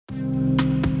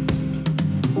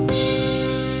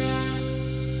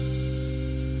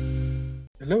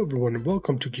Hello, everyone, and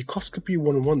welcome to Geekoscopy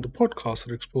 101, the podcast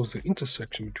that explores the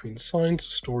intersection between science,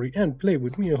 story, and play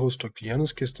with me, your host, Dr.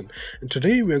 Yanis Kiston. And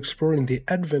today we're exploring the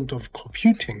advent of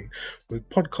computing with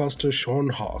podcaster Sean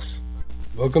Haas.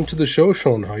 Welcome to the show,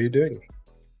 Sean. How are you doing?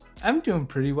 I'm doing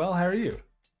pretty well. How are you?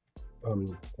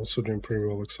 I'm also doing pretty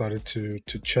well. Excited to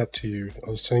chat to you. I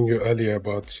was telling you earlier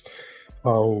about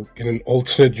how in an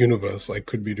alternate universe I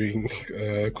could be doing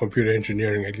computer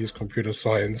engineering, at least computer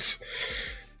science.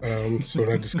 So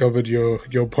when I discovered your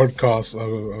podcast,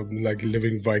 I'm like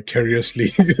living vicariously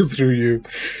through you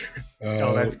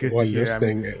Oh, that's good to while hear. I'm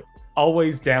listening.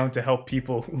 always down to help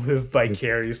people live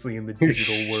vicariously in the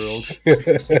digital world.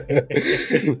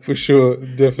 For sure,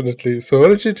 definitely. So why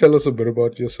don't you tell us a bit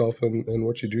about yourself and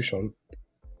what you do, Sean?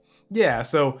 Yeah,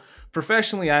 so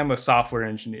professionally, I'm a software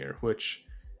engineer, which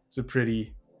is a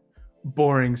pretty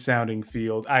boring sounding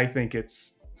field. I think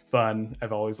it's fun.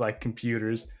 I've always liked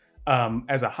computers.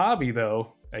 As a hobby,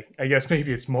 though, I guess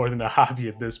maybe it's more than a hobby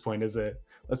at this point.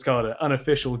 Let's call it an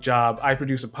unofficial job, I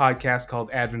produce a podcast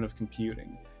called Advent of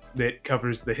Computing that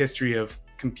covers the history of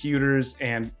computers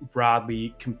and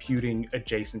broadly computing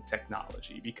adjacent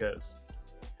technology. Because,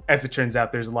 as it turns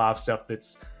out, there's a lot of stuff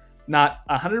that's not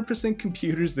 100%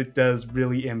 computers that does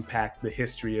really impact the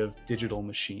history of digital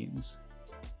machines.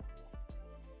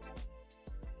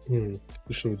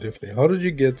 For sure, definitely. How did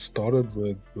you get started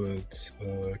with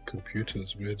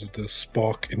computers? Where did the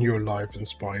spark in your life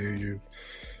inspire you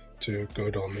to go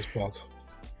down this path?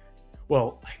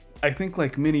 Well, I think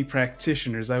like many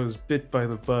practitioners, I was bit by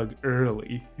the bug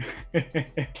early.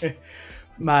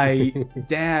 My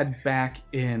dad, back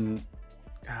in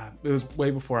it was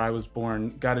way before I was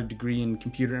born, got a degree in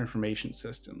computer information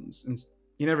systems, and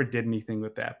he never did anything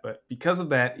with that. But because of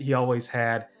that, he always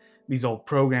had these old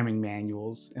programming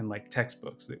manuals and like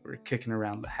textbooks that were kicking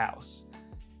around the house.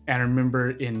 And I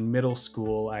remember in middle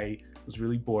school, I was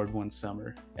really bored one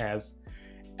summer, as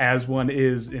one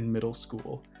is in middle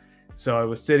school. So I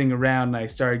was sitting around and I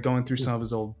started going through some of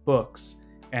his old books.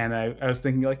 And I was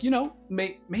thinking, like,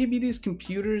 maybe these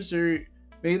computers are,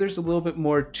 maybe there's a little bit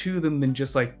more to them than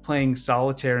just like playing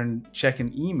solitaire and checking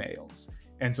emails.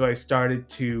 And so I started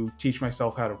to teach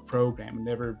myself how to program. And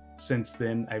ever since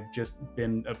then, I've just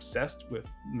been obsessed with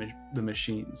the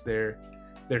machines. They're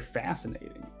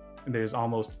fascinating. There's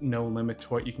almost no limit to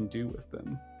what you can do with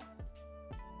them.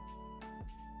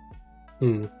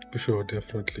 For sure,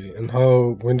 definitely. And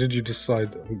when did you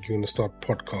decide you're going to start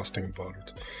podcasting about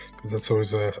it? Because that's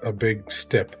always a big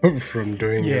step from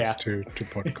doing it to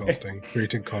podcasting,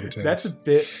 creating content. That's a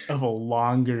bit of a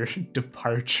longer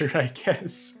departure, I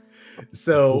guess.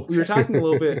 So we were talking a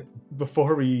little bit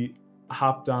before we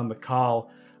hopped on the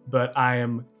call, but I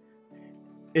am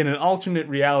in an alternate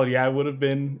reality. I would have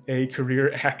been a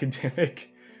career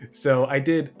academic. So I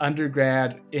did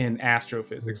undergrad in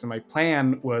astrophysics, and my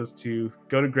plan was to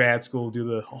go to grad school, do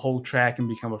the whole track, and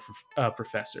become a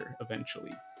professor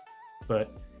eventually.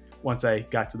 But once I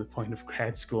got to the point of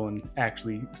grad school and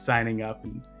actually signing up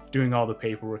and doing all the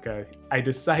paperwork, I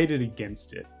decided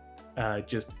against it.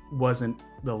 Just wasn't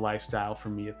the lifestyle for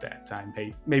me at that time.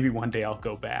 Hey, maybe one day I'll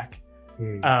go back.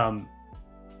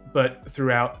 But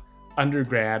throughout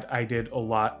undergrad, I did a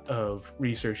lot of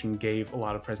research and gave a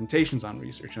lot of presentations on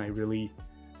research, and I really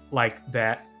liked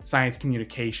that science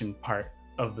communication part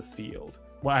of the field.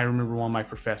 Well, I remember one of my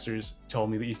professors told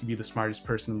me that you can be the smartest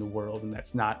person in the world, and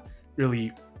that's not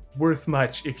really worth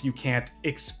much if you can't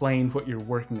explain what you're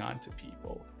working on to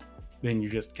people. Then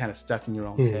you're just kind of stuck in your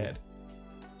own head.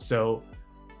 So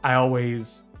I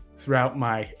always, throughout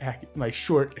my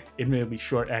admittedly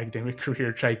short academic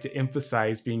career, tried to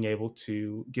emphasize being able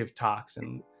to give talks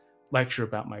and lecture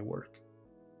about my work.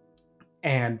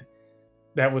 And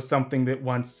that was something that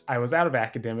once I was out of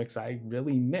academics, I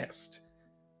really missed.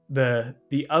 The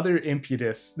other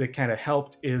impetus that kind of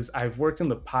helped is I've worked in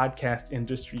the podcast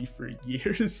industry for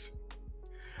years.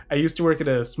 I used to work at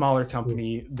a smaller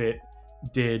company that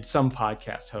did some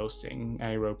podcast hosting.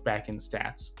 I wrote backend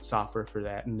stats software for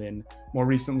that. And then more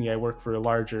recently, I work for a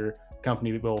larger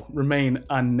company that will remain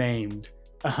unnamed,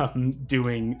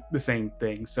 doing the same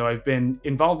thing. So I've been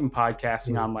involved in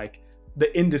podcasting on like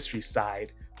the industry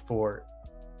side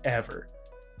forever.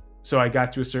 So I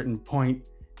got to a certain point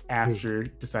after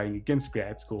deciding against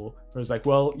grad school, where I was like,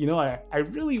 well, I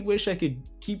really wish I could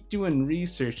keep doing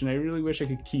research, and I really wish I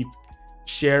could keep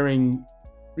sharing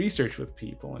research with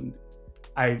people. And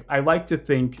I like to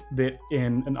think that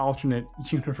in an alternate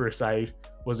universe, I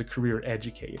was a career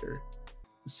educator.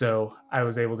 So I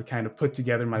was able to kind of put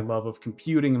together my love of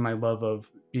computing and my love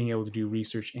of being able to do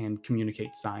research and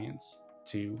communicate science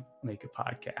to make a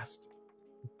podcast.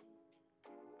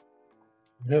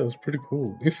 Yeah, it's pretty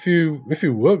cool. If you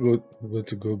were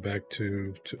to go back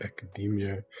to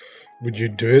academia, would you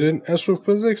do it in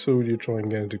astrophysics or would you try and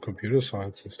get into computer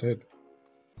science instead?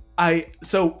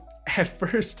 So at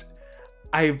first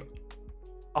I've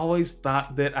always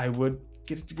thought that I would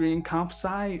get a degree in comp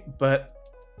sci, but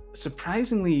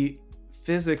surprisingly,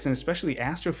 physics and especially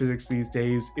astrophysics these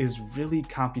days is really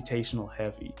computational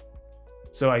heavy.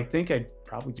 So I think I'd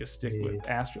probably just stick with Mm.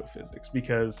 astrophysics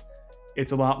because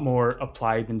it's a lot more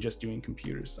applied than just doing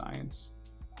computer science.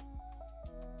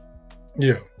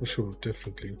 Yeah, for sure,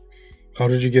 definitely. How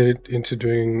did you get it into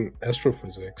doing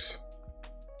astrophysics?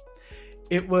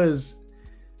 It was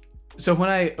so when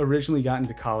I originally got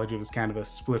into college, it was kind of a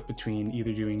split between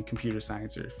either doing computer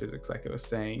science or physics, like I was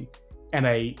saying. And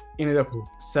I ended up Mm.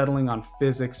 settling on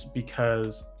physics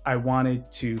because I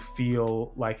wanted to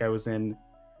feel like I was in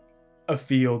a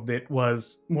field that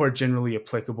was more generally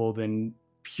applicable than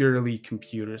purely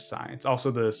computer science.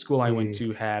 Also, the school I went Mm.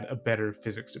 to had a better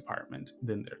physics department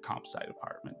than their comp sci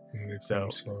department. When it So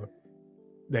comes,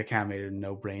 that kind of made it a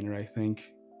no brainer, I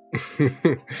think.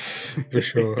 for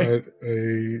sure.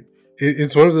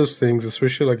 It's one of those things,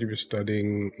 especially like if you're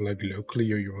studying like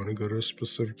locally or you want to go to a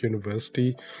specific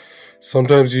university.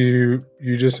 Sometimes you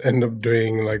just end up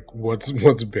doing like what's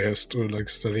best, or like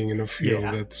studying in a field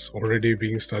Yeah, that's already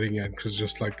being studied at, because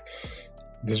just like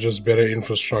there's just better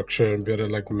infrastructure and better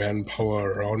like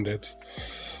manpower around it.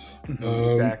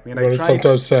 exactly. And I But it's tried,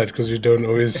 sometimes sad because you don't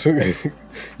always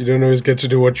you don't always get to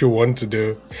do what you want to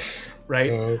do. right?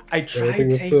 Uh, I but I think tried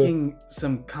it's a taking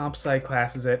some comp sci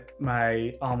classes at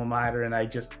my alma mater and I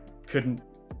just couldn't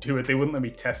do it. They wouldn't let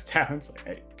me test out. It's like,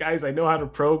 hey, guys, I know how to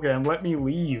program. Let me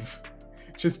leave.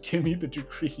 Just give me the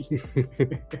degree.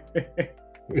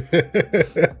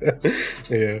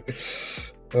 yeah.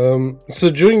 So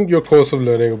during your course of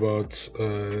learning about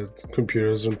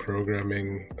computers and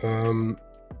programming,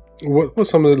 what were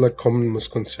some of the like common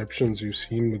misconceptions you've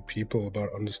seen with people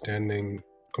about understanding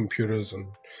computers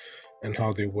and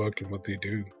how they work and what they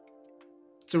do?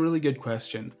 It's a really good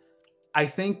question. I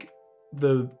think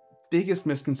the biggest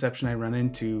misconception I run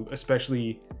into,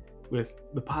 especially with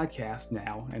the podcast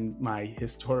now and my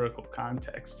historical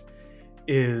context,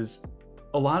 is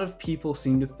a lot of people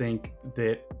seem to think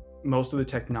that most of the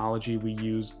technology we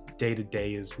use day to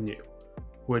day is new,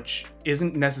 which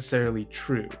isn't necessarily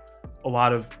true. A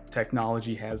lot of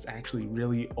technology has actually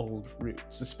really old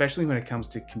roots, especially when it comes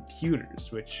to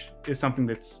computers, which is something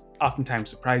that's oftentimes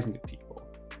surprising to people.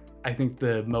 I think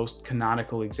the most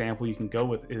canonical example you can go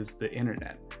with is the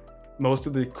internet. Most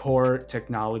of the core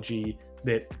technology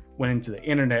that went into the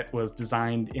internet was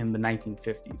designed in the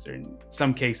 1950s, or in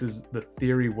some cases, the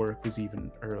theory work was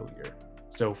even earlier.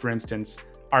 So, for instance,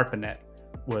 ARPANET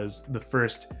was the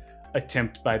first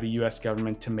attempt by the US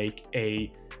government to make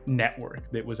a network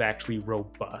that was actually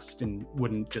robust and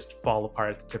wouldn't just fall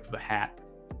apart at the tip of a hat.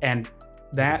 And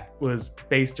that was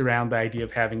based around the idea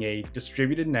of having a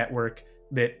distributed network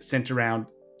that sent around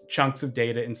chunks of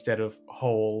data instead of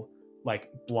whole like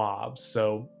blobs.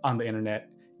 So on the internet,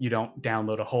 you don't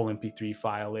download a whole MP3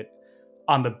 file. It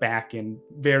on the back end,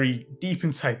 very deep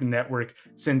inside the network,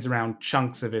 sends around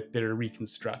chunks of it that are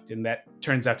reconstructed. And that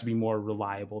turns out to be more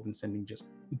reliable than sending just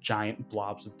giant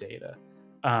blobs of data.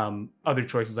 Other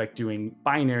choices like doing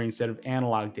binary instead of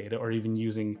analog data, or even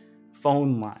using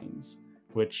phone lines,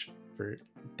 which for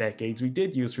decades we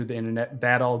did use for the internet,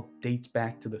 that all dates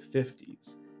back to the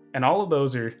 50s. And all of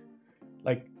those are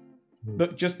like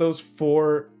just those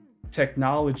four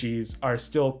technologies are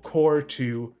still core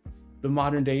to the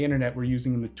modern day internet we're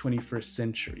using in the 21st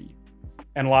century.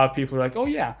 And a lot of people are like, oh,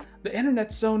 yeah, the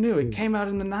internet's so new. It came out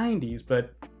in the 90s,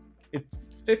 but it's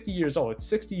 50 years old. It's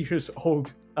 60 years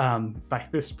old by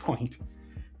this point,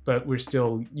 but we're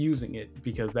still using it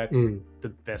because that's Mm, the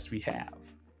best we have.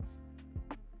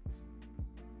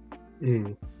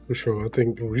 for sure. I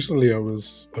think recently I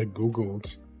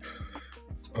googled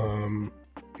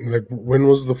like when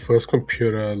was the first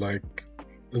computer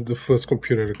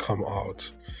to come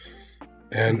out,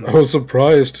 and I Mhm. was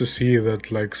surprised to see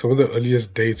that like some of the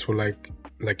earliest dates were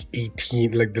like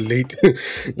 18, like the late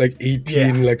like Yeah.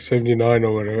 18 like 79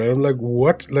 or whatever. And I'm like,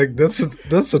 what? Like that's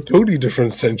a totally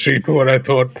different century to what I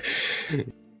thought.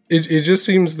 It just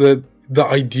seems that the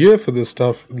idea for this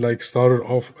stuff like started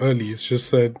off early. It's just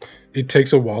that it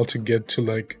takes a while to get to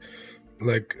like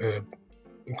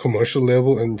commercial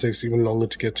level, and it takes even longer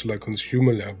to get to like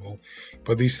consumer level.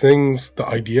 But these things, the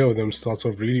idea of them starts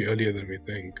off really earlier than we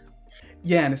think.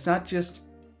 Yeah, and it's not just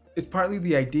it's partly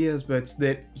the ideas, but it's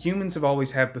that humans have always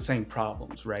had the same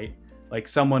problems, right? Like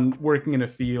someone working in a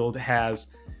field has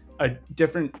a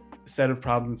different set of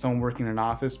problems than someone working in an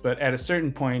office, but at a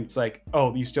certain point, it's like,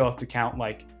 oh, you still have to count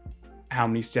like how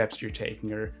many steps you're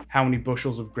taking or how many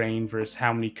bushels of grain versus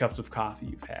how many cups of coffee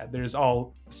you've had. There's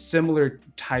all similar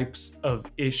types of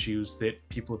issues that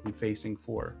people have been facing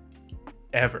for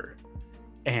ever.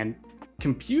 And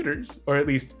computers, or at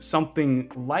least something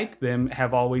like them,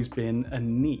 have always been a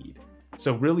need.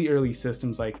 So really early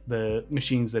systems like the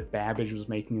machines that Babbage was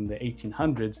making in the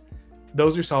 1800s,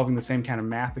 those are solving the same kind of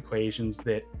math equations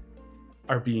that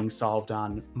are being solved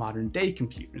on modern day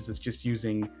computers. It's just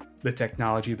using the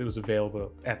technology that was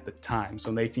available at the time. So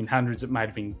in the 1800s, it might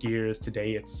have been gears.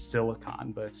 Today, it's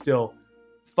silicon, but still,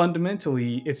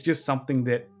 fundamentally, it's just something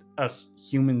that us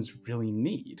humans really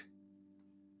need.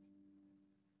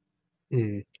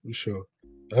 Sure.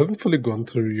 I haven't fully gone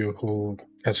through your whole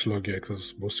catalog yet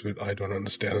because most of it I don't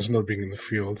understand. It's not being in the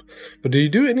field. But do you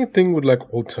do anything with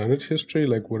like alternate history?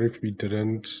 Like, what if we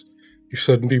didn't? If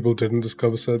certain people didn't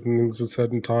discover certain things at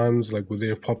certain times, like would they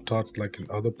have popped out like in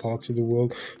other parts of the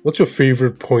world? What's your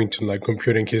favorite point in like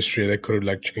computing history that could have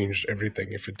like changed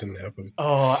everything if it didn't happen?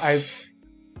 Oh, I've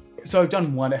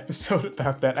done one episode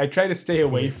about that. I try to stay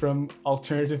away from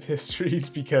alternative histories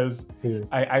because Yeah.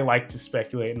 I like to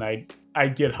speculate and I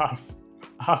get off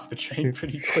the train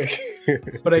pretty quick.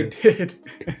 But I did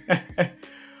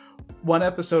one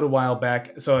episode a while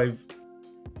back. So I've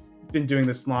been doing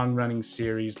this long running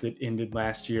series that ended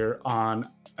last year on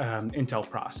Intel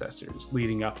processors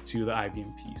leading up to the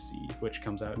IBM PC, which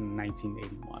comes out in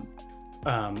 1981.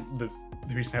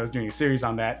 The reason I was doing a series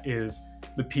on that is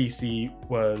the PC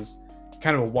was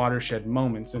kind of a watershed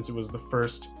moment since it was the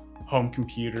first home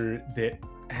computer that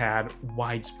had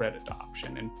widespread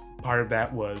adoption. And part of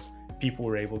that was people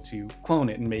were able to clone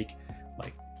it and make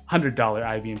like $100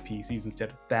 IBM PCs instead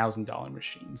of $1,000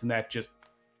 machines. And that just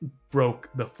broke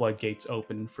the floodgates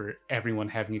open for everyone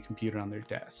having a computer on their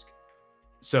desk.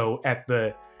 So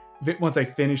once I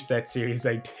finished that series,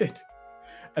 I did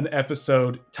an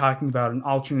episode talking about an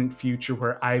alternate future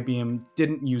where IBM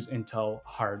didn't use Intel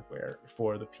hardware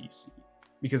for the PC,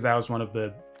 because that was one of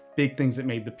the big things that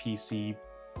made the PC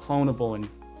clonable and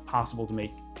possible to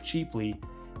make cheaply,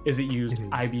 is it used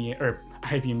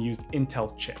IBM used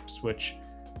Intel chips, which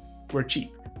were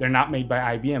cheap. They're not made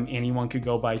by IBM. Anyone could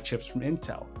go buy chips from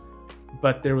Intel.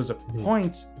 But there was a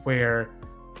point where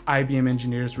IBM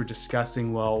engineers were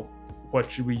discussing, well,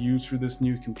 what should we use for this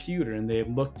new computer? And they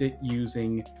looked at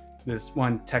using this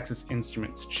one Texas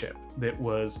Instruments chip that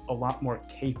was a lot more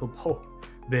capable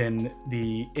than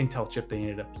the Intel chip they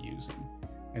ended up using.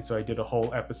 And so I did a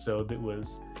whole episode that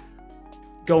was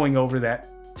going over that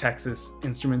Texas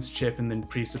Instruments chip and then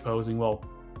presupposing, well,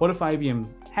 what if IBM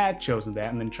had chosen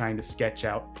that, and then trying to sketch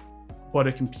out what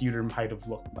a computer might have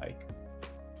looked like.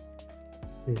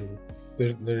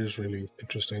 That is really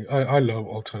interesting. I love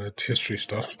alternate history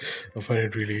stuff. I find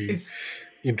it really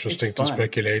interesting to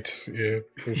speculate. Yeah,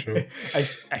 for sure.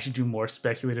 I should do more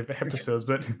speculative episodes,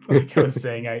 but like I was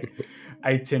saying,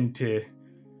 I tend to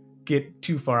get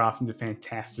too far off into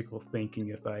fantastical thinking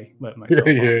if I let myself.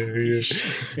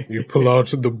 Yeah. You pull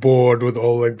out the board with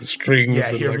all like the strings.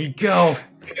 Yeah, here we go.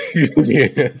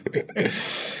 Yeah.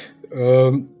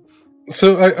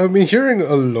 So I've been hearing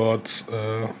a lot,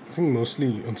 I think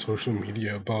mostly on social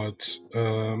media, about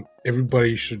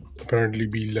everybody should apparently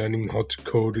be learning how to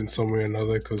code in some way or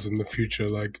another, because in the future,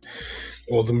 like,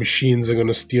 all the machines are going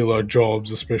to steal our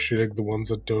jobs, especially like the ones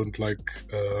that don't like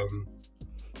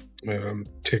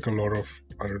take a lot of,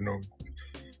 I don't know,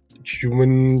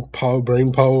 human power,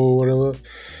 brain power or whatever.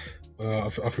 I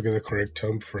forget the correct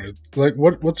term for it. Like,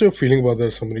 what's your feeling about that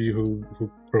as somebody who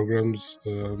programs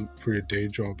for your day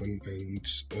job and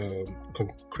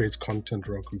creates content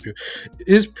around computer?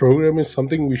 Is programming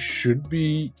something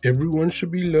everyone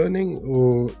should be learning,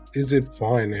 or is it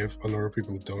fine if a lot of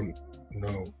people don't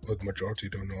know, or the majority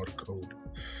don't know how to code?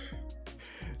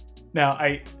 Now,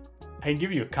 I can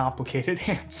give you a complicated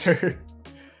answer.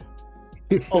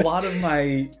 A lot of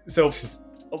my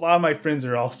friends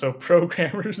are also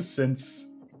programmers,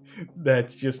 since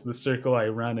that's just the circle I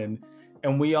run in.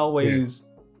 And we always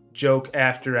joke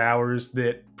after hours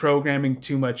that programming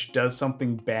too much does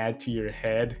something bad to your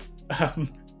head.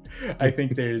 I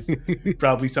think there's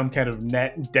probably some kind of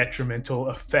net detrimental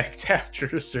effect after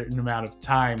a certain amount of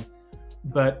time.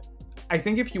 But I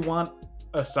think if you want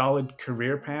a solid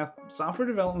career path, software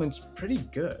development's pretty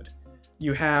good.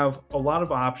 You have a lot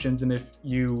of options, and if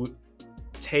you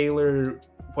tailor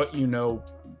what you know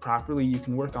properly, you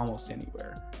can work almost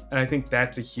anywhere. And I think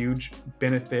that's a huge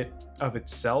benefit of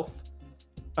itself.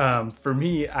 For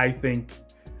me,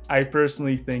 I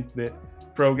personally think that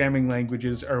programming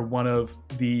languages are one of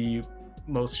the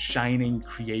most shining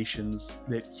creations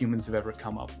that humans have ever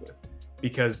come up with,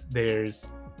 because there's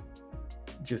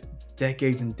just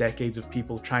decades and decades of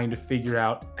people trying to figure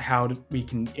out how we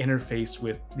can interface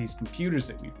with these computers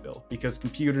that we've built, because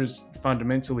computers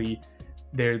fundamentally,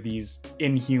 they're these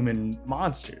inhuman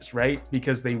monsters, right?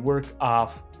 Because they work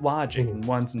off logic and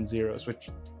ones and zeros, which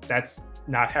that's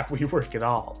not how we work at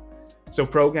all. So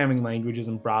programming languages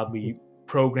and broadly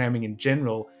programming in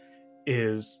general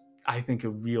is, I think, a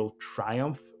real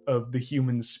triumph of the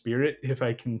human spirit, if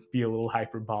I can be a little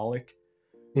hyperbolic.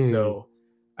 So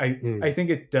I think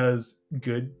it does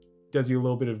you a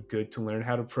little bit of good to learn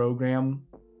how to program.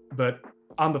 But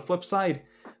on the flip side,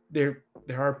 there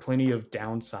are plenty of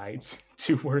downsides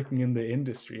to working in the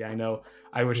industry. I know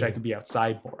I wish I could be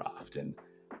outside more often.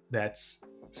 That's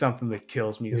something that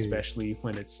kills me, especially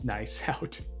when it's nice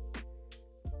out.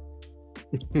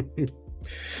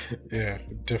 Yeah,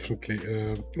 definitely.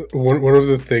 One of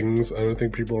the things I don't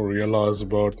think people realize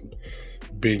about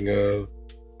being a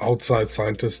outside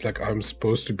scientist like I'm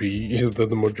supposed to be is that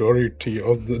the majority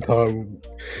of the time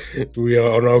we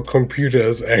are on our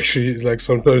computers, actually, like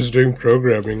sometimes doing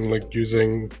programming, like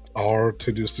using R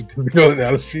to do statistical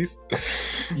analyses,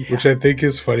 which I think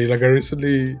is funny. Like I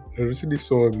recently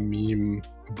saw a meme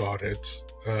about it,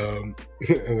 and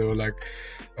they were like,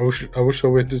 I wish I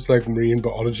went to like marine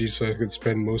biology so I could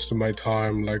spend most of my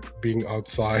time like being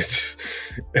outside.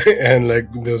 And like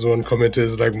there's one comment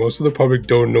is like, most of the public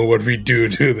don't know what we do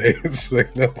they? It's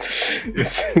like, no,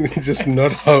 it's just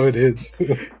not how it is.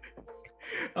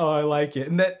 Oh, I like it.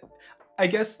 And that, I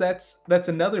guess that's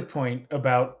another point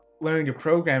about learning to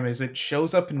program, is it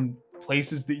shows up in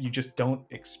places that you just don't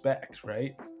expect,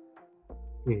 right?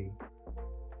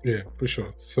 Yeah, for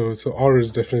sure. So R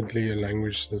is definitely a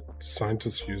language that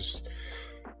scientists use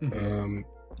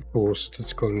for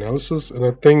statistical analysis, and I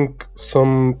think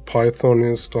some Python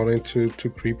is starting to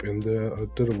creep in there. I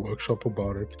did a workshop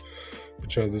about it,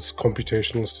 which are this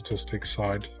computational statistics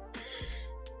side.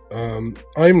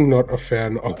 I'm not a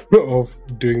fan of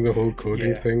doing the whole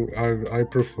coding thing. I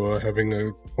prefer having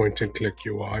a point and click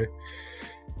UI.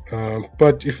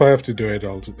 But if I have to do it,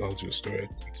 I'll just do it.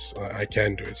 I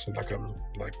can do it. So like I'm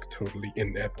like totally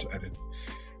inept at it.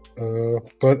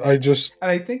 But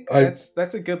and I think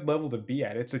that's a good level to be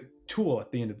at. It's a tool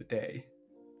at the end of the day.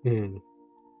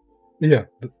 Yeah,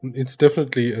 it's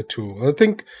definitely a tool. I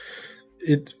think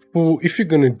if you're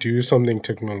gonna do something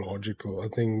technological, I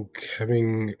think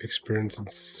having experience in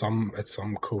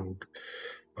some code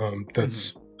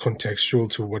that's contextual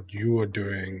to what you are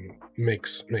doing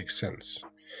makes sense.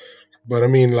 But I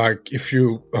mean, like, if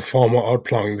you a farmer out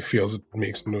plowing the fields, it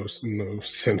makes no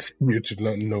sense for you to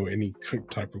not know any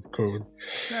type of code.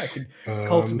 Yeah, I could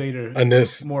cultivate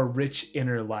a more rich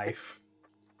inner life.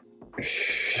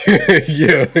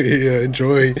 yeah,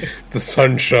 enjoy the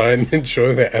sunshine,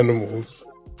 enjoy the animals.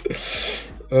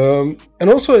 And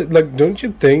also, like, don't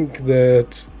you think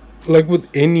that, like, with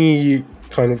any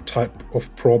kind of type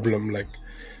of problem, like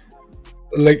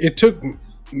it took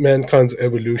mankind's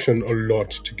evolution a lot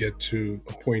to get to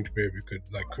a point where we could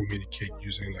like communicate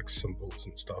using like symbols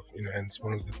and stuff, and it's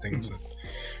one of the things that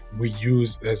we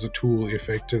use as a tool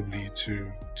effectively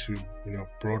to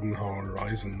broaden our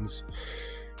horizons.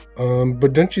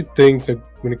 But don't you think that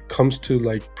when it comes to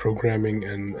like programming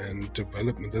and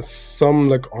development, there's some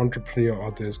like entrepreneur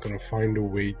out there is going to find a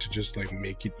way to just like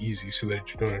make it easy so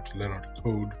that you don't have to learn how to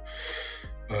code?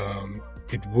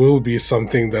 It will be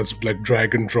something that's like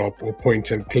drag and drop or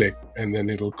point and click, and then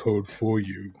it'll code for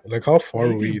you. Like, how far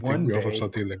do you think we are from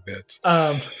something like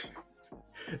that?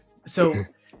 So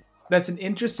that's an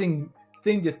interesting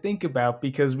thing to think about,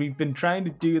 because we've been trying to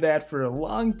do that for a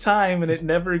long time and it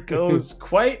never goes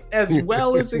quite as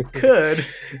well as it could,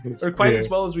 or quite as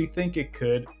well as we think it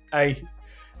could. I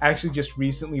actually just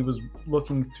recently was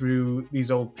looking through these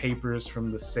old papers from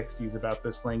the 60s about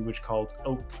this language called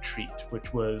Oaktreat,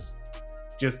 which was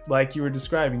just like you were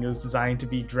describing. It was designed to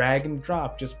be drag and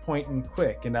drop, just point and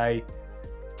click. And I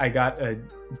got a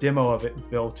demo of it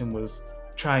built and was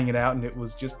trying it out, and it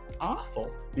was just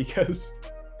awful, because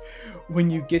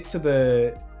when you get to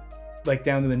the like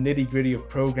down to the nitty-gritty of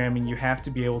programming, you have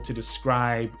to be able to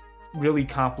describe really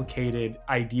complicated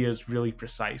ideas really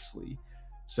precisely.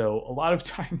 So a lot of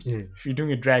times if you're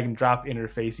doing a drag and drop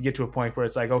interface, you get to a point where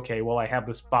it's like, okay, well, I have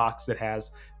this box that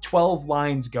has 12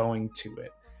 lines going to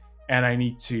it, and I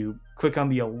need to click on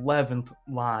the 11th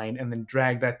line and then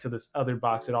drag that to this other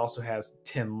box that also has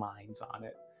 10 lines on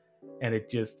it. And it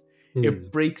just,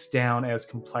 it breaks down as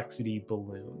complexity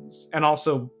balloons. And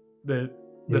also the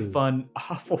fun,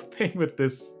 awful thing with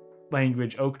this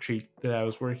language, Oaktreat, that I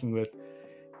was working with,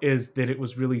 is that it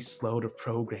was really slow to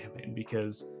program in,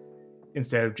 because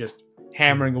instead of just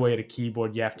hammering away at a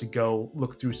keyboard. You have to go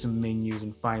look through some menus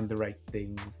and find the right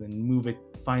things, then move it,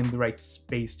 find the right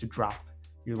space to drop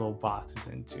your little boxes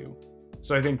into.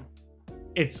 So I think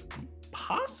it's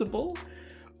possible,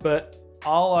 but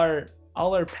all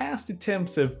our past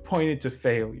attempts have pointed to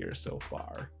failure so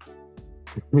far.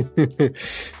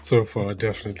 So far,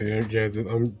 definitely. Yeah,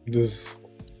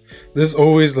 there's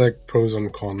always like pros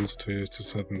and cons to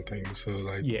certain things. So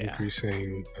like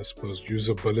increasing, I suppose,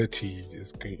 usability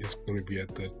is going to be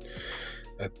at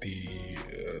the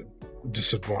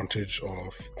disadvantage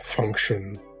of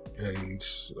function, and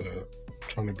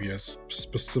trying to be as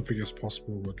specific as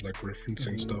possible with like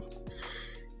referencing stuff,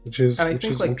 which is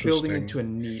like building into a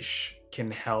niche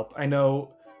can help. I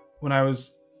know when I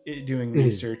was doing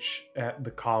research at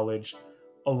the college,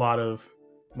 a lot of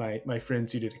my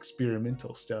friends who did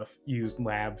experimental stuff used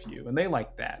LabVIEW, and they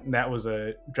liked that. And that was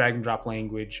a drag and drop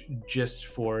language just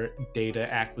for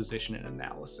data acquisition and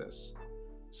analysis.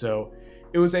 So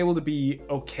it was able to be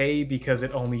okay because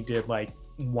it only did like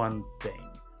one thing.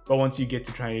 But once you get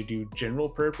to trying to do general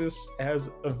purpose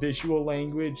as a visual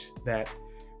language, that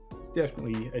is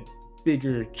definitely a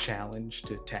bigger challenge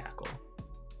to tackle.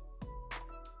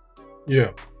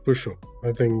 Yeah, for sure.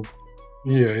 I think,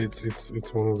 yeah,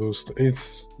 it's one of those.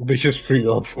 It's the history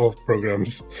of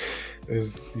programs.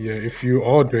 Is if you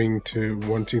are wanting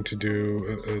to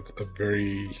do a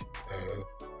very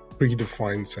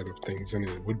predefined set of things, then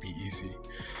it would be easy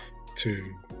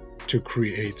to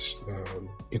create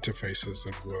interfaces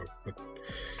that work. But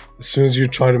as soon as you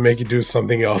try to make it do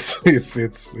something else,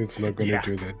 it's not going to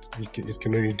do that. It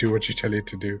can only do what you tell it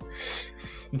to do.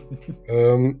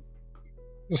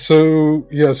 So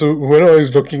when I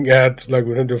was looking at like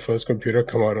when the first computer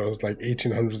come out, I was like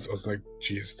 1800s. I was like,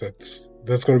 geez,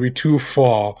 that's going to be too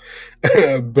far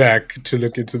back to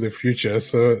look into the future.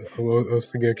 So I was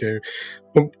thinking, okay,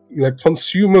 like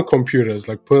consumer computers,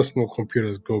 like personal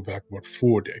computers, go back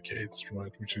 4 decades,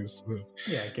 right? Which is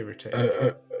give or take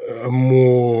a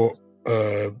more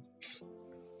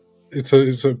it's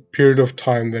a period of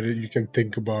time that you can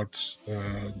think about.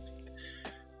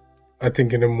 I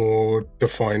think in a more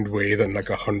defined way than like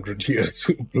 100 years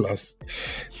plus.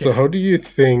 So how do you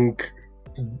think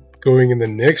going in the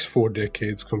next 4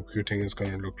 decades computing is going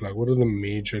to look like? What are the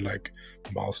major like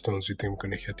milestones you think we're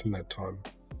going to hit in that time?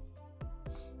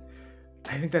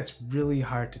 I think that's really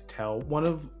hard to tell. One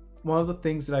of the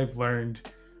things that I've learned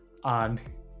on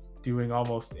doing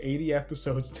almost 80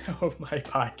 episodes now of my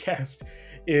podcast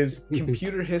is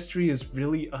computer history is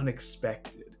really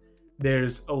unexpected.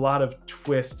 There's a lot of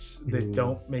twists that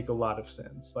don't make a lot of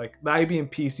sense. Like the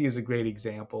IBM PC is a great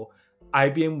example.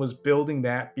 IBM was building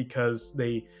that because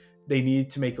they needed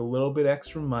to make a little bit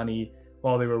extra money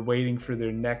while they were waiting for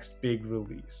their next big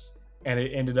release. And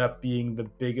it ended up being the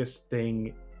biggest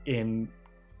thing in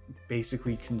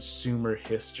basically consumer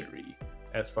history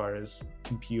as far as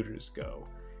computers go.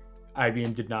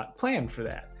 IBM did not plan for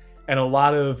that. And a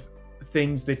lot of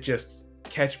things that just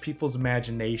catch people's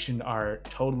imagination are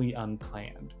totally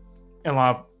unplanned.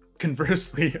 And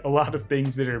conversely, a lot of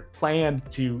things that are planned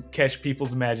to catch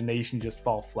people's imagination just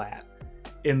fall flat.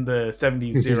 In the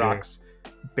 70s, Xerox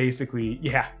basically,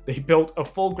 they built a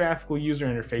full graphical user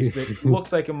interface that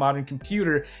looks like a modern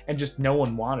computer, and just no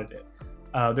one wanted it.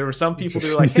 There were some people that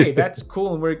were like, hey, that's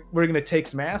cool, and we're going to take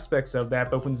some aspects of that.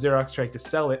 But when Xerox tried to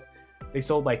sell it, they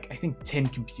sold like, I think 10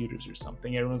 computers or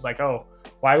something. Everyone's like, oh,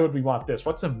 why would we want this?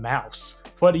 What's a mouse?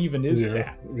 What even is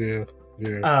that?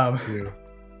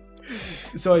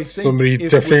 So I think somebody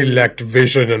definitely lacked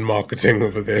vision and marketing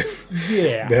over there.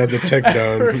 Yeah. They had the tech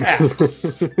down.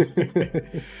 Perhaps.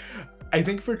 I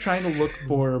think if we're trying to look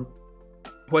for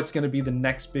what's going to be the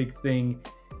next big thing,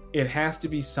 it has to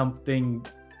be something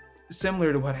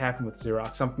similar to what happened with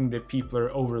Xerox, something that people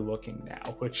are overlooking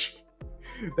now, which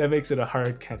that makes it a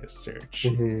hard kind of search.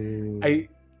 I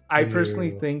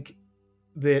personally think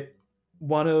that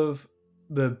one of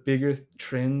the bigger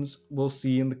trends we'll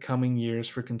see in the coming years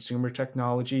for consumer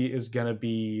technology is going to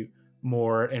be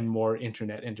more and more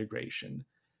internet integration,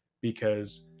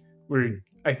 because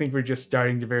I think we're just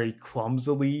starting to very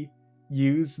clumsily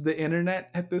use the internet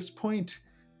at this point.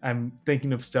 I'm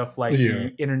thinking of stuff like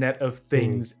the Internet of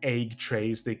Things egg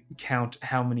trays that count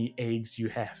how many eggs you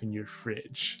have in your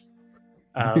fridge.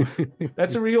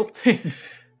 That's a real thing.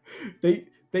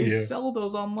 They sell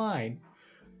those online.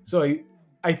 So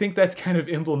I think that's kind of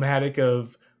emblematic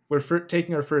of we're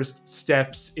taking our first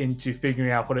steps into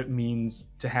figuring out what it means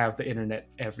to have the internet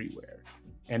everywhere.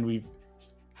 And we've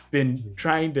been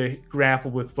trying to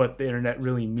grapple with what the internet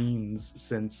really means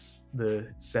since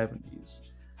the 70s.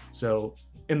 So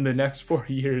in the next 4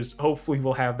 years, hopefully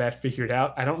we'll have that figured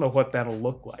out. I don't know what that'll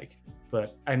look like,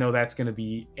 but I know that's going to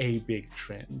be a big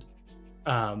trend.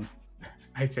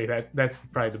 I'd say that's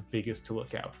probably the biggest to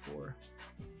look out for.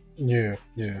 Yeah,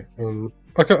 yeah.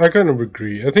 I kind of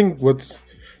agree. I think what's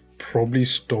probably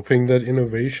stopping that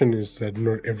innovation is that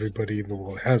not everybody in the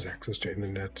world has access to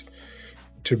internet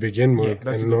to begin Yeah, with,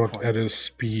 that's a and good not point. at a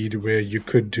speed where you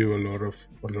could do a lot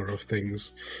of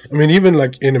things. I mean, even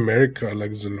like in America, like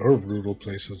there's a lot of rural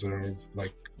places that have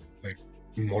like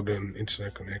modern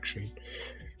internet connection.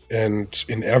 And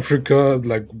in Africa,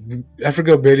 like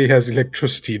Africa barely has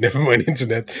electricity, never mind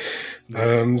internet.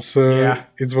 So Yeah,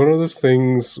 it's one of those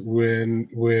things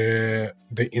where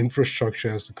the infrastructure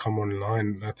has to come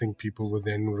online. I think people would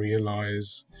then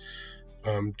realize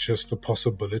just the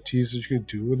possibilities that you can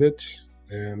do with it.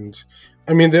 And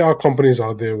I mean, there are companies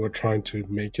out there who are trying to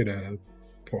make it a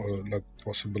like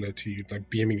possibility, like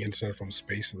beaming internet from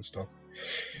space and stuff.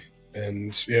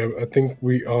 And yeah, I think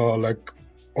we are like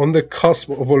on the cusp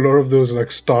of a lot of those like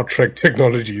Star Trek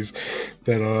technologies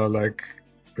that are like,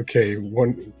 okay,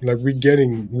 one like we're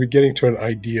getting to an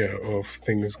idea of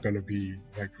things going to be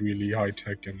like really high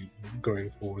tech and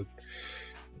going forward.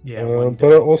 yeah, one But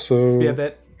day. Yeah,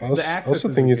 that the I access also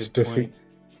is a think it's good different. point.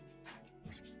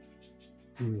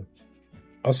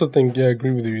 I also think, yeah, I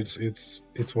agree with you.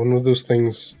 It's one of those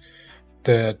things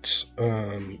that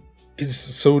it's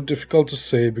so difficult to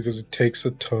say because it takes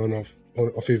a turn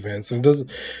of events, and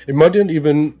it might not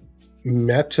even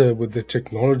matter with the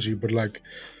technology, but like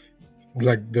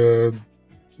the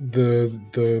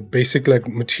basic like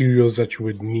materials that you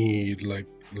would need, like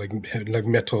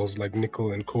metals like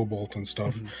nickel and cobalt and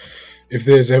stuff. Mhm. If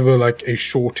there's ever like a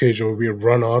shortage or we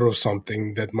run out of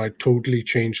something, that might totally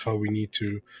change how we need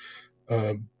to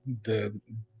uh, the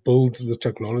build the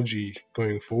technology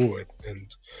going forward.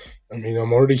 And I mean,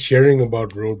 I'm already hearing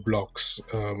about roadblocks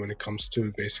when it comes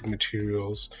to basic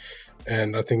materials,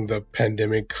 and I think the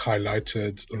pandemic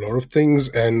highlighted a lot of things,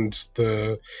 and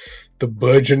the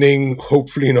burgeoning,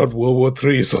 hopefully not World War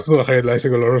III, is also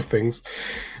highlighting a lot of things.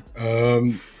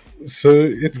 Um, so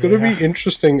it's going to Yeah, be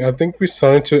interesting. I think we're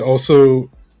starting to also,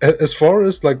 as far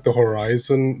as like the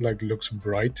horizon like looks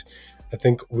bright, I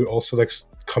think we're also like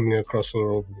coming across a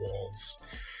lot of walls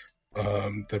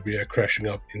that we are crashing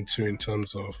up into in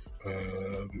terms of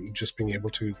just being able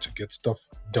to get stuff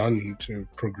done to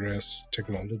progress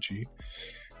technology.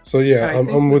 So yeah, and I think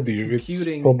I'm with with you. It's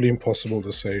computing, probably impossible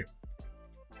to say.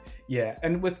 yeah,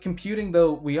 and with computing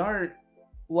though, we are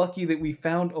lucky that we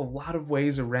found a lot of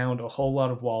ways around a whole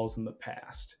lot of walls in the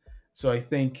past. So I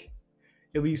think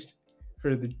at least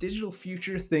for the digital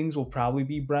future, things will probably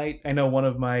be bright. I know one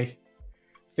of my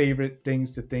favorite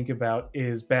things to think about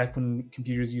is back when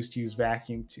computers used to use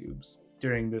vacuum tubes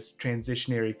during this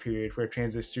transitionary period where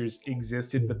transistors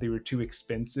existed but Mm. they were too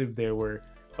expensive. There were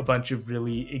a bunch of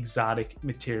really exotic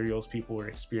materials people were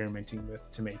experimenting with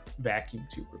to make vacuum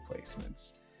tube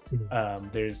replacements.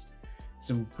 Mm. There's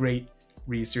some great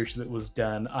research that was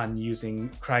done on using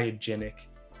cryogenic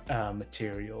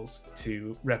materials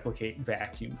to replicate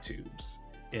vacuum tubes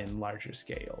in larger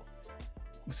scale.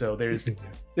 So there's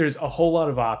a whole lot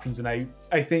of options, and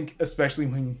I think especially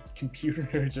when computer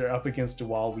nerds are up against a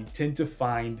wall, we tend to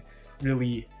find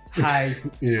really Yeah.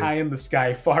 high in the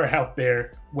sky, far out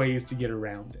there ways to get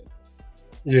around it.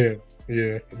 Yeah,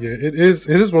 yeah. It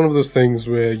is one of those things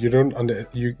where you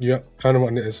kind of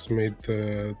underestimate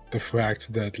the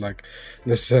fact that like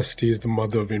necessity is the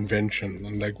mother of invention,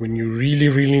 and like when you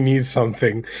really need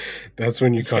something, that's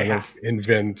when you kind Yeah, of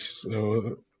invent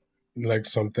like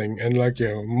something. And like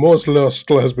Moore's law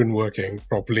still has been working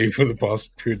properly for the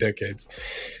past few decades,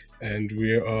 and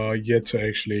we are yet to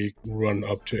actually run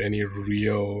up to any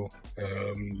real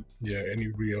any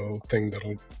real thing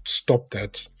that'll stop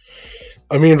that.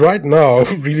 I mean, right now,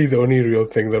 really, the only real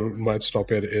thing that might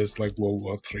stop it is like World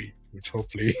War III, which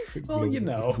hopefully,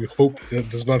 well, we hope that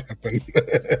does not happen.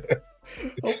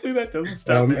 hopefully that doesn't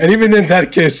stop And even in anything.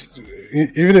 that case,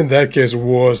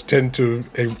 wars tend to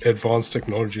advance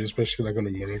technology, especially like on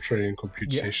a military and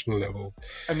Yeah, computational level.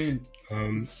 I mean,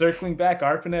 Um, circling back,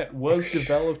 ARPANET was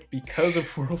developed because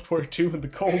of World War II and the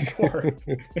Cold War.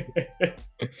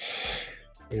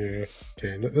 Yeah.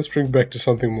 Okay. Let's bring back to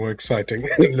something more exciting,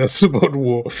 less about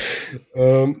war.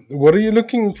 What are you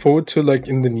looking forward to, like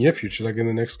in the near future, like in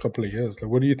the next couple of years?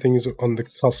 Like, what do you think is on the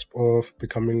cusp of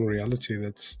becoming reality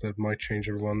that might change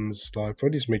everyone's life, or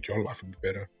at least make your life a bit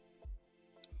better?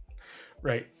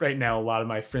 Right now, a lot of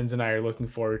my friends and I are looking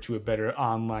forward to a better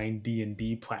online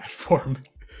D&D platform.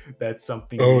 That's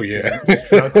something Oh we've yeah. been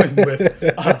struggling with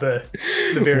on the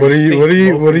very What are think you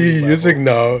locally using level.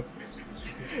 now?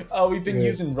 We've been Yeah.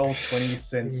 using Roll20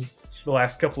 since the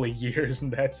last couple of years,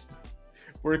 and that's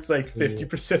works like Yeah.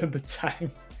 50% of the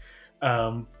time.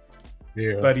 Um,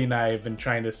 Yeah, Buddy and I have been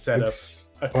trying to set up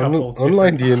it's a couple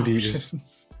online different D&D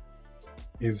options.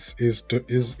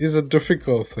 is a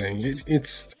difficult thing. It's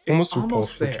It's almost almost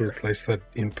impossible to there. replace that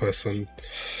in person.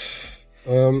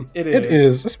 It It is,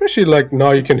 is. especially like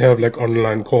now you can have like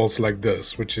online calls like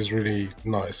this, which is really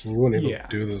nice. And you weren't able to Yeah.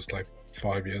 do this like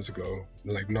 5 years ago,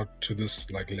 like not to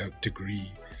this like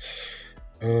degree.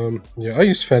 Yeah, I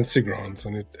use Fancy Grounds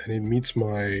and it meets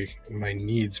my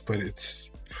needs, but it's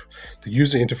the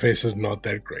user interface is not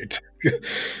that great.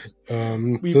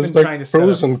 We've There's been like trying to set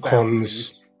pros up and Foundry.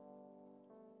 cons.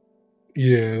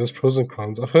 Yeah, there's pros and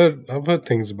cons. I've heard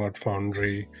things about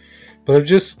Foundry, but I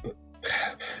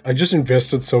just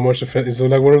invested so much. It's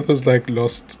like one of those like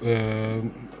lost cost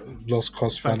Sunk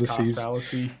cost fallacies.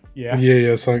 fallacy. Yeah.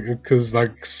 Yeah, because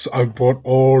like I bought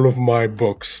all of my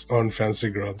books on Fancy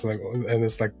Grounds, like, and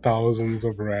it's like thousands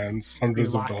of rands, You're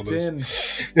hundreds of locked dollars. in.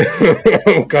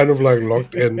 I'm kind of like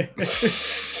locked in.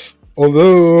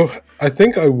 Although I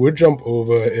think I would jump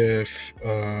over if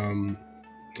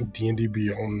D&D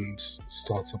Beyond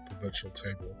starts up a virtual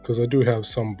table, because I do have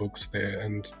some books there,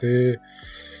 and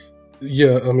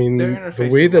yeah, I mean, Their the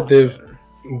interface way is a that lot they've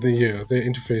better. their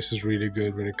interface is really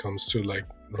good when it comes to like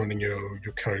running your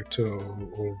character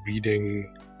or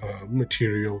reading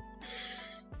material.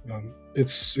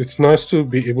 It's nice to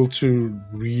be able to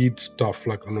read stuff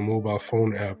like on a mobile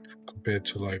phone app compared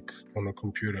to like on a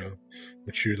computer,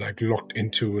 which you like locked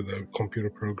into with a computer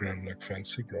program like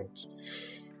Fancy Grounds.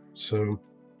 So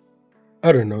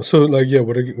I don't know. So like, yeah,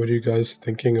 what are you guys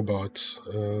thinking about?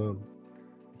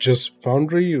 Just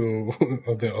Foundry, or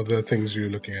are there other things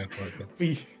you're looking at right now?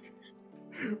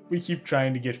 We keep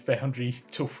trying to get Foundry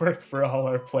to work for all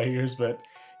our players, but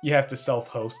you have to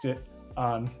self-host it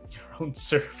on your own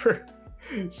server.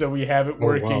 So we have it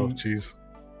working Oh wow, jeez.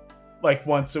 like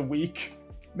once a week,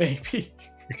 maybe.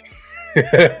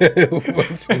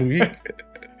 Once a week.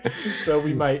 So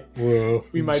we might Well,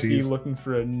 be looking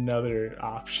for another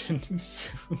option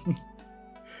soon.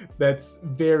 That's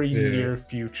very near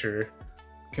future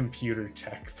computer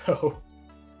tech, though.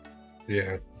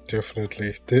 Yeah,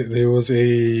 definitely. There was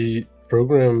a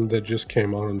program that just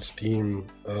came out on Steam.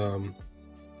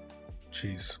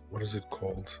 What is it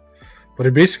called? But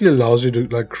it basically allows you to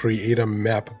like create a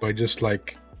map by just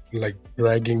like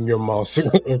dragging your mouse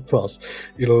across.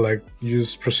 It'll like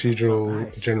use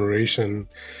procedural generation.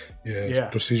 Yeah,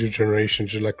 procedural generation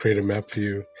to like create a map for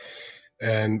you.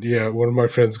 And yeah, one of my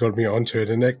friends got me onto it,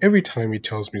 and like every time he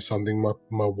tells me something,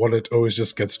 my wallet always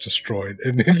just gets destroyed,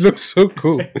 and it looks so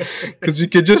cool because you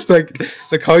can just like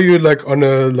how you like on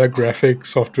a like graphic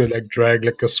software like drag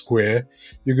like a square,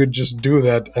 you could just do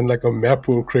that, and like a map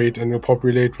will create and it'll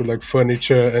populate with like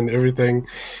furniture and everything,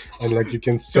 and like you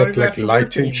can set like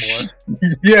lighting.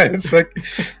 Yeah, it's like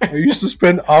I used to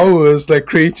spend hours like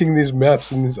creating these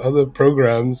maps in these other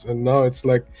programs, and now it's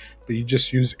like you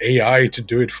just use AI to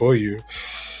do it for you.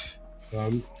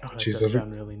 That does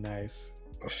sound really nice.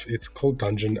 It's called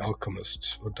Dungeon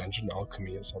Alchemist or Dungeon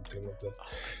Alchemy or something like that.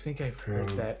 I think I've heard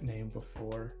that name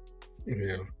before.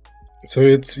 Yeah. So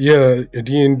it's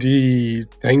D&D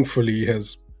thankfully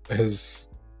has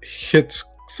hit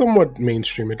somewhat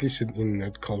mainstream, at least in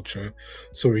that culture.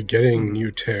 So we're getting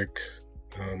new tech.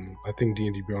 I think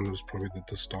D&D Beyond was probably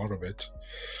the start of it.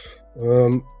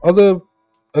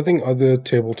 Other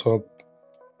tabletop,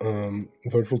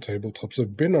 virtual tabletops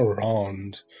have been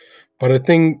around, but I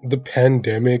think the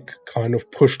pandemic kind of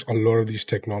pushed a lot of these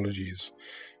technologies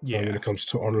when it comes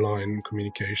to online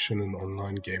communication and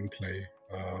online gameplay.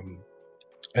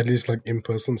 At least like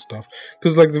in-person stuff,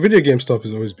 because like the video game stuff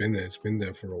has always been there. It's been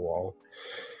there for a while,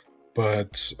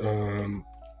 but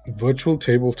virtual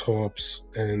tabletops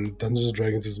and Dungeons and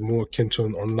Dragons is more akin to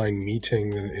an online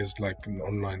meeting than it is like an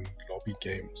online lobby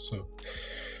game. So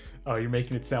you're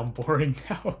making it sound boring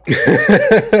now.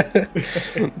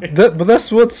 But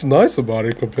that's what's nice about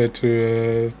it compared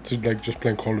to like just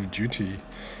playing Call of Duty.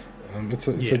 It's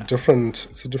a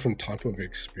different type of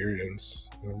experience.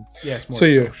 It's more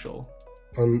social.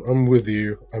 I'm with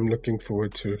you. I'm looking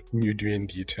forward to new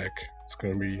D&D tech. It's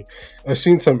going to be... I've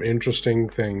seen some interesting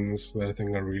things that I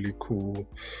think are really cool.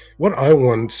 What I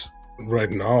want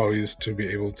right now is to be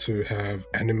able to have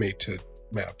animated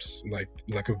maps, like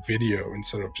a video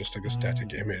instead of just like a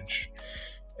static image.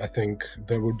 I think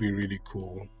that would be really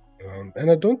cool.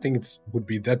 And I don't think it would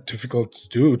be that difficult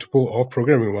to pull off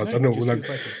programming wise. I know, just use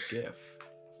like a GIF.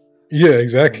 Yeah,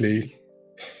 exactly.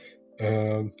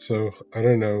 So I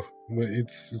don't know.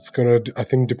 It's gonna, I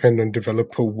think, depend on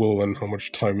developer will and how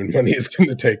much time and money it's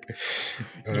gonna take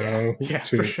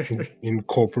for sure.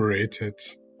 incorporate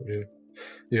it. Yeah.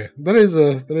 Yeah, that is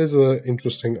a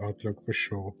interesting outlook for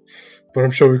sure. But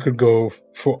I'm sure we could go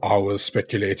for hours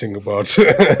speculating about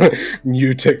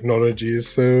new technologies.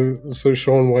 So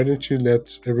Sean, why don't you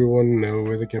let everyone know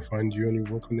where they can find you and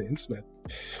your work on the internet?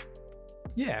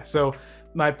 Yeah, so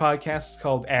my podcast is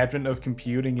called Advent of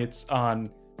Computing. It's on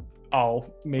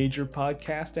all major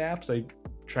podcast apps. I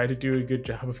try to do a good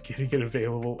job of getting it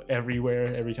available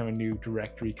everywhere every time a new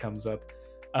directory comes up.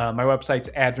 My website's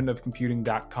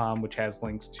adventofcomputing.com, which has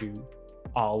links to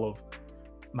all of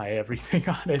my everything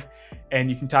on it. And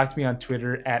you can talk to me on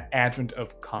Twitter at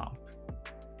adventofcomp.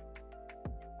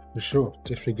 For sure,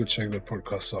 definitely go check that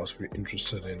podcast out if you're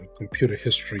interested in computer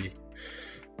history,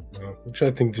 which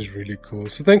I think is really cool.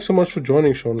 So thanks so much for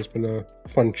joining, Sean. It's been a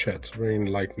fun chat, very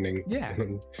enlightening. Yeah.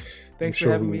 And Thanks sure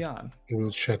for having me on.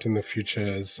 we'll chat in the future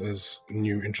as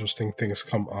new interesting things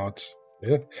come out.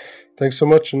 Yeah, thanks so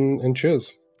much and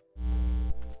cheers.